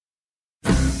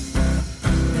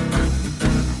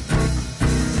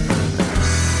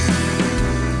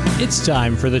It's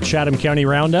time for the Chatham County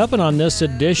Roundup, and on this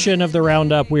edition of the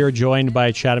Roundup, we are joined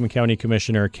by Chatham County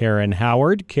Commissioner Karen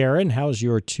Howard. Karen, how's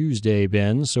your Tuesday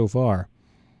been so far?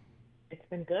 It's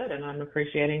been good, and I'm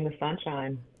appreciating the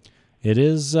sunshine. It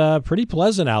is pretty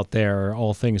pleasant out there,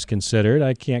 all things considered.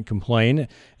 I can't complain.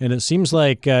 And it seems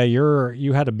like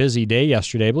you had a busy day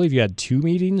yesterday. I believe you had 2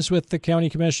 meetings with the county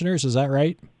commissioners. Is that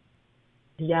right?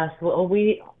 Yes, well,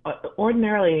 we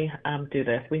ordinarily do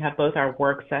this. We have both our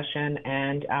work session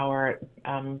and our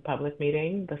public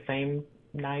meeting the same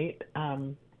night,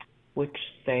 which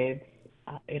saves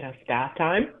staff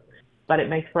time, but it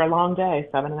makes for a long day,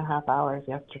 7.5 hours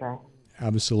yesterday.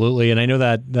 Absolutely. And I know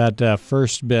that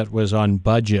first bit was on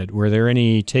budget. Were there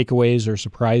any takeaways or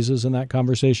surprises in that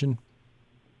conversation?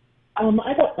 I'm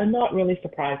not really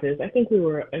surprises. I think we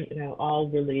were, all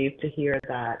relieved to hear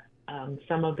that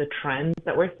some of the trends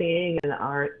that we're seeing in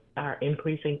our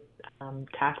increasing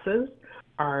taxes,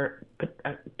 our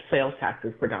sales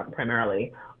taxes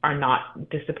primarily, are not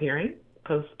disappearing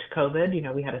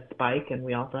post-COVID. We had a spike, and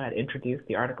we also had introduced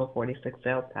the Article 46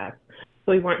 sales tax.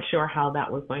 So we weren't sure how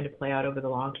that was going to play out over the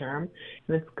long term.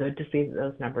 And it's good to see that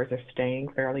those numbers are staying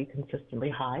fairly consistently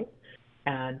high.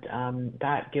 And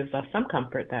that gives us some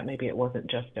comfort that maybe it wasn't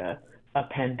just a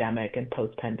pandemic and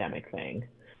post-pandemic thing.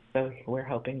 So we're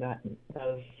hoping that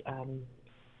those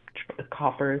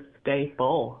coffers stay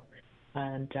full,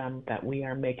 and that we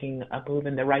are making a move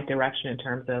in the right direction in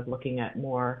terms of looking at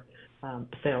more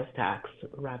sales tax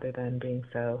rather than being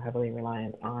so heavily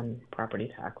reliant on property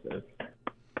taxes.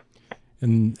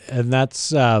 And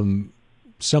that's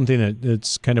something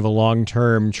that's kind of a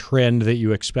long-term trend that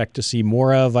you expect to see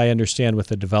more of, I understand, with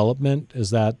the development.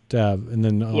 Is that, and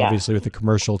then obviously with the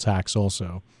commercial tax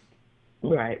also.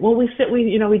 Right. Well, we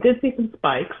did see some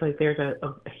spikes. Like there's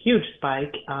a huge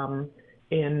spike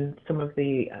in some of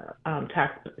the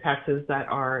taxes that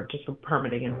are just for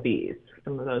permitting and fees,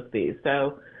 some of those fees.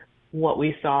 So what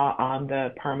we saw on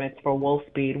the permits for Wolf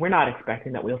Speed, we're not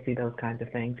expecting that we'll see those kinds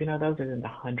of things. Those are in the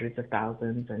hundreds of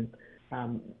thousands,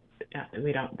 and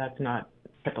that's not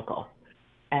typical.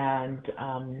 And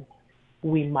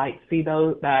we might see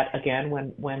that again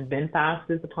when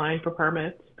VinFast is applying for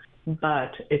permits, but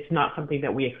it's not something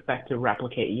that we expect to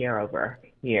replicate year over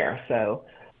year. So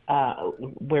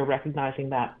we're recognizing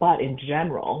that. But in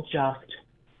general, just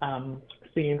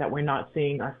seeing that we're not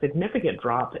seeing a significant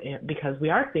drop because we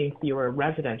are seeing fewer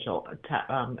residential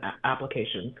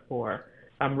applications for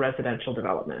residential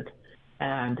development.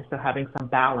 And so having some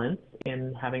balance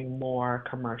in having more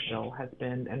commercial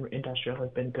and industrial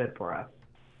has been good for us.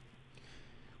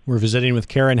 We're visiting with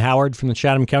Karen Howard from the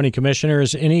Chatham County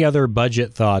Commissioners. Any other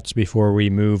budget thoughts before we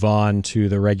move on to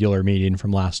the regular meeting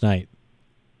from last night?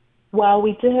 Well,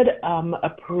 we did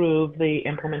approve the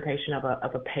implementation of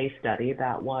a pay study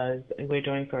that we're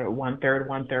doing for 1/3,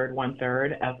 1/3,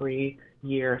 1/3 every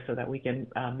year so that we can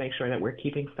make sure that we're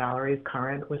keeping salaries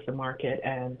current with the market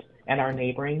and our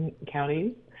neighboring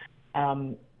counties.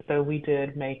 So we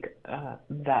did make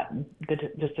the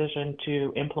decision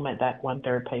to implement that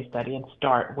 1/3 pay study and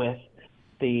start with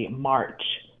the March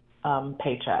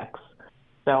paychecks.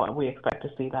 So we expect to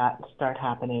see that start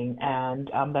happening, and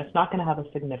that's not going to have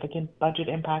a significant budget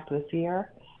impact this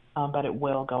year, but it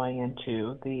will going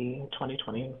into the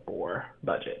 2024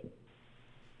 budget.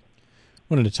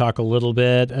 I wanted to talk a little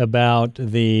bit about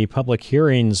the public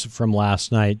hearings from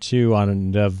last night, too,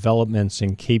 on developments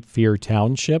in Cape Fear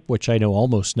Township, which I know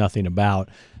almost nothing about.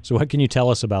 So what can you tell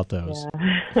us about those?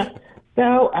 Yeah.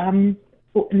 So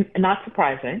not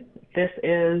surprising. This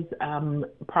is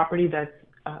property that's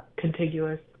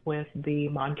contiguous with the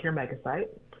Moncure megasite.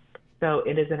 So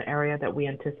it is an area that we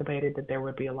anticipated that there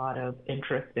would be a lot of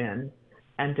interest in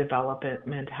and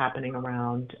development happening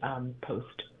around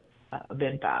post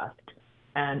VinFast.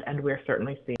 And we're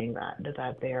certainly seeing that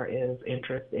there is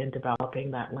interest in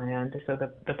developing that land. So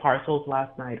the parcels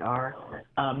last night are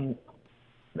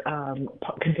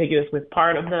contiguous with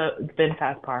part of the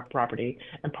VinFast Park property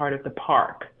and part of the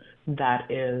park that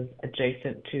is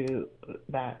adjacent to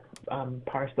that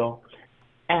parcel.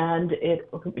 And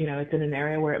it's in an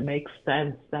area where it makes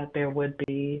sense that there would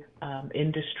be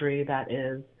industry that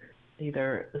is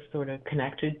either sort of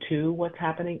connected to what's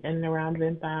happening in and around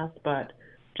VinFast, but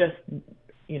just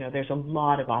there's a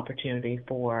lot of opportunity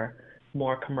for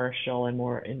more commercial and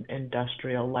more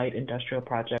light industrial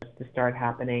projects to start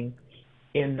happening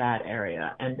in that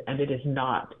area. And it is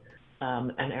not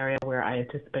an area where I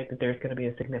anticipate that there's going to be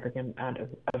a significant amount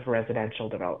of residential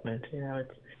development.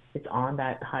 It's on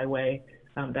that highway,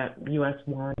 that US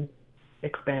 1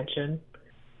 expansion,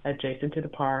 adjacent to the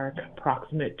park,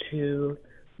 proximate to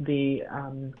the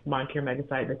Moncure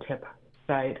megasite, the TIP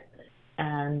site.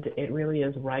 and it really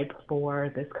is ripe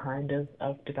for this kind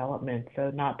of development.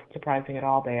 So not surprising at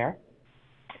all there.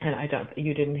 And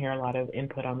you didn't hear a lot of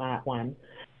input on that one.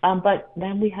 But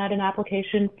then we had an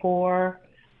application for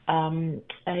an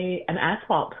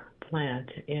asphalt plant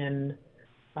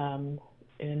um,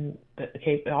 in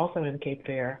the also in Cape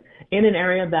Fear, in an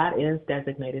area that is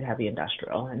designated heavy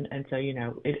industrial, and so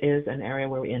it is an area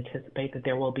where we anticipate that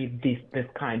there will be this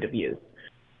kind of use.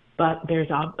 But there's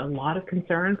a lot of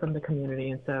concern from the community,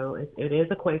 and so it is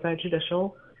a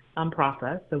quasi-judicial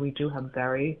process. So we do have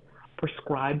very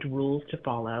prescribed rules to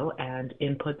follow and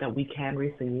input that we can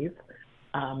receive.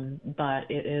 But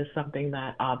it is something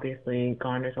that obviously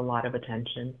garners a lot of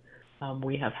attention.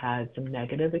 We have had some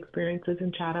negative experiences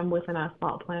in Chatham with an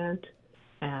asphalt plant.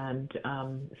 And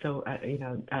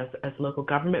as local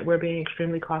government, we're being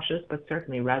extremely cautious, but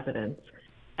certainly residents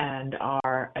and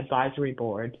our advisory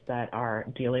boards that are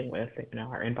dealing with,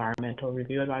 our environmental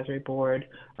review advisory board,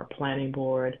 our planning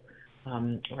board,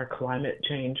 our climate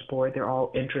change board, they're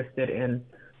all interested in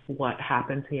what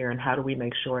happens here and how do we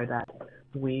make sure that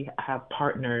we have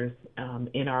partners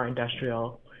in our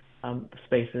industrial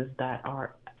spaces that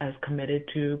are as committed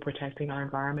to protecting our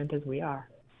environment as we are.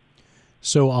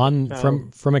 So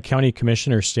from a county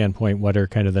commissioner standpoint, what are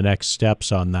kind of the next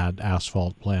steps on that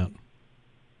asphalt plant?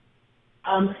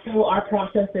 So our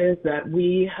process is that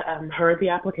we heard the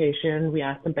application, we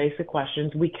asked some basic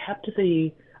questions, we kept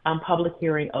the public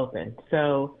hearing open.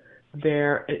 So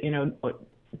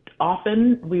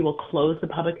often we will close the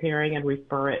public hearing and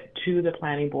refer it to the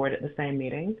planning board at the same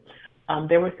meeting.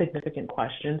 There were significant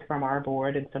questions from our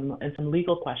board and some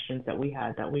legal questions that we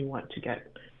had that we want to get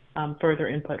further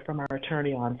input from our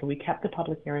attorney on. So we kept the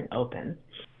public hearing open.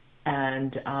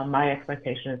 And my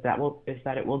expectation is that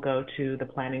it will go to the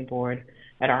planning board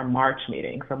at our March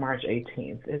meeting. So March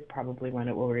 18th is probably when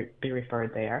it will be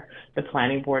referred there. The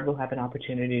planning board will have an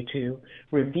opportunity to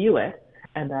review it.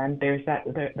 And then there's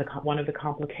one of the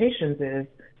complications is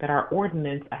that our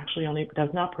ordinance actually only does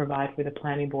not provide for the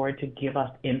planning board to give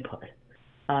us input.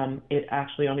 It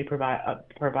actually only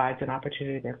provides an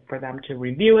opportunity for them to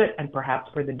review it and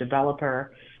perhaps for the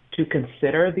developer to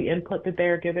consider the input that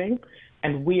they're giving.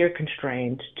 And we are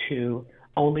constrained to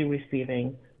only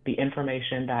receiving the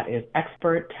information that is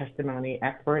expert testimony,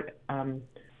 expert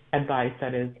advice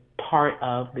that is part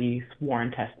of the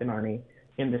sworn testimony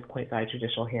in this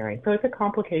quasi-judicial hearing. So it's a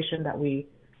complication that we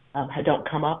don't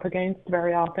come up against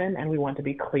very often, and we want to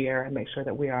be clear and make sure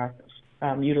that we are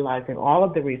utilizing all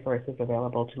of the resources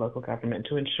available to local government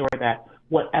to ensure that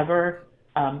whatever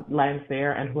lands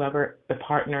there and whoever the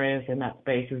partner is in that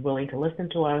space is willing to listen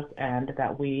to us, and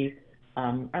that we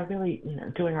are really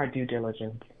doing our due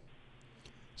diligence.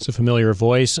 It's a familiar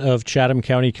voice of Chatham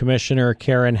County Commissioner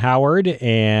Karen Howard,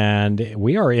 and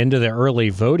we are into the early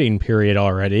voting period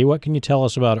already. What can you tell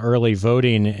us about early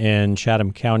voting in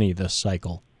Chatham County this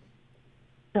cycle?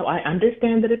 So I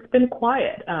understand that it's been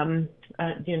quiet.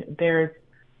 There's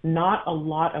not a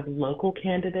lot of local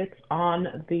candidates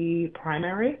on the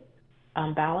primary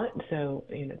ballot. So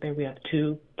there we have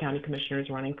two county commissioners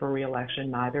running for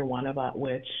re-election, neither one of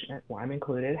which, I'm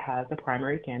included, has a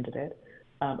primary candidate,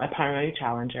 a primary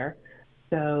challenger.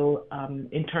 So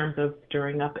in terms of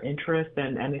stirring up interest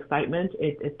and excitement,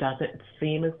 it doesn't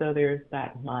seem as though there's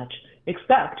that much,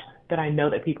 except that I know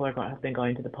that people have been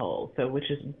going to the polls, so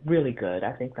which is really good.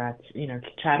 I think that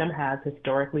Chatham has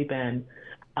historically been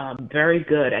very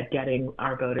good at getting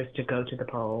our voters to go to the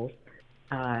polls,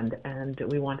 and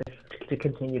we want to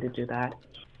continue to do that.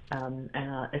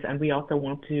 And we also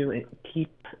want to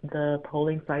keep the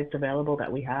polling sites available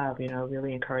that we have.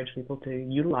 Really encourage people to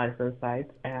utilize those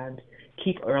sites and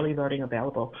keep early voting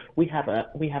available. We have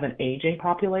an aging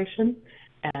population,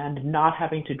 and not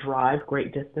having to drive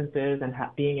great distances and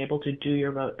being able to do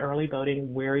your early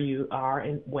voting where you are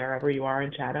wherever you are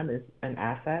in Chatham is an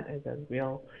asset. Is a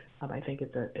real. I think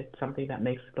it's something that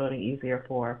makes voting easier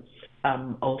for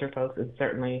older folks. It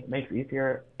certainly makes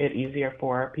it easier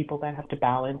for people that have to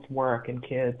balance work and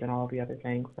kids and all the other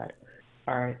things that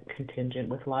are contingent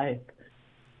with life.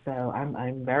 So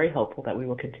I'm very hopeful that we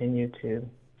will continue to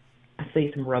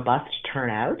see some robust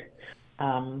turnout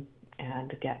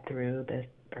and get through this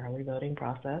early voting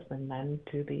process and then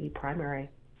to the primary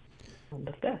on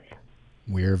the 5th.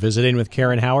 We're visiting with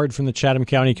Karen Howard from the Chatham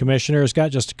County Commissioners. Got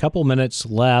just a couple minutes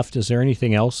left. Is there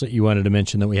anything else that you wanted to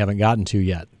mention that we haven't gotten to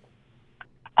yet?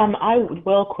 I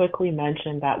will quickly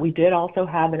mention that we did also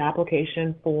have an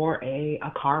application for a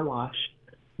car wash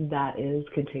that is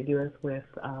contiguous with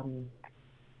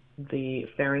the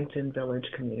Farrington Village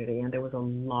community, and there was a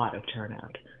lot of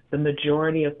turnout. The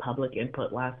majority of public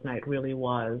input last night really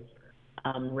was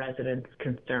residents'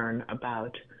 concern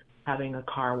about having a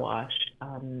car wash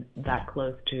that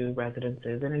close to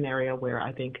residences in an area where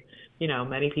I think,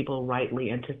 many people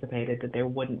rightly anticipated that there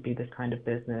wouldn't be this kind of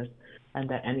business, and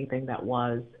that anything that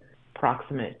was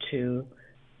proximate to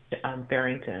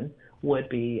Farrington would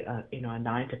be, a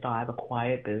 9 to 5, a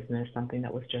quiet business, something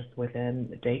that was just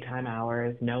within daytime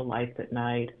hours, no lights at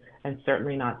night, and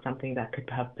certainly not something that could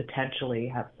have potentially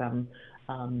have some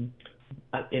um,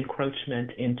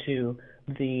 encroachment into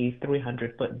the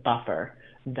 300-foot buffer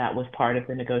that was part of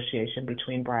the negotiation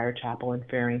between Briar Chapel and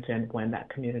Farrington when that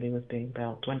community was being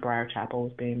built, when Briar Chapel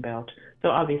was being built. So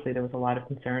obviously there was a lot of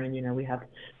concern, and we have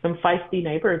some feisty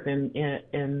neighbors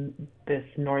in this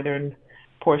northern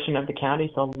portion of the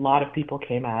county, so a lot of people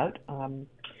came out.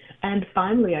 And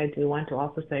finally, I do want to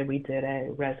also say we did a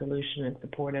resolution in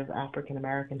support of African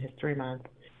American History Month,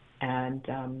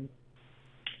 and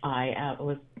I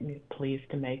was pleased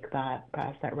to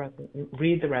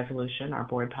read the resolution. Our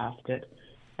board passed it,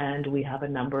 and we have a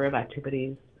number of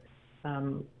activities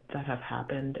that have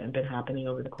happened and been happening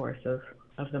over the course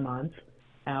of the month.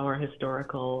 Our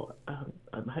historical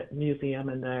museum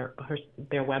and their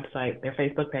website, their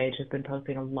Facebook page has been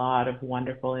posting a lot of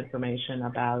wonderful information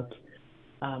about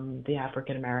the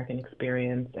African American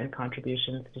experience and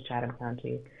contributions to Chatham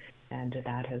County. And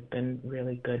that has been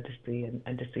really good to see,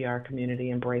 and to see our community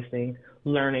embracing,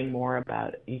 learning more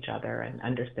about each other, and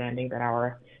understanding that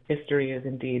our history is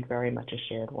indeed very much a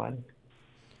shared one.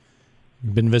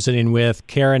 We've been visiting with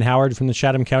Karen Howard from the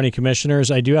Chatham County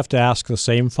Commissioners. I do have to ask the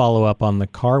same follow-up on the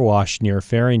car wash near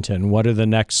Farrington. What are the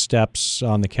next steps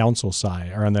on the council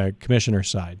side, or on the commissioner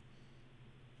side?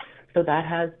 So that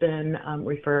has been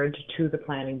referred to the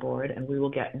planning board, and we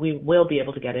will be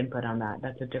able to get input on that.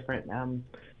 That's a different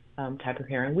type of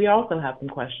hearing. We also have some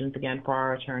questions again for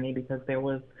our attorney, because there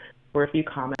were a few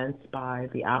comments by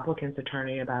the applicant's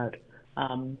attorney about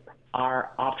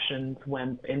our options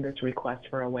when in this request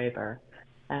for a waiver,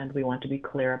 and we want to be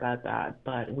clear about that.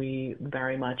 But we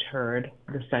very much heard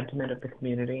the sentiment of the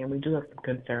community, and we do have some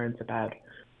concerns about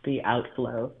the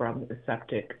outflow from the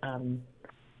septic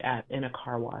in a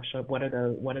car wash. So what are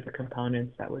the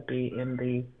components that would be in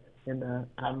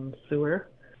the sewer?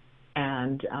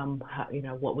 And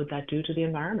what would that do to the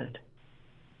environment?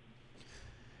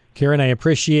 Karen, I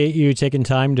appreciate you taking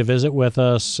time to visit with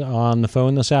us on the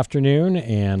phone this afternoon,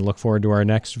 and look forward to our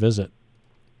next visit.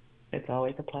 It's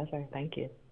always a pleasure. Thank you.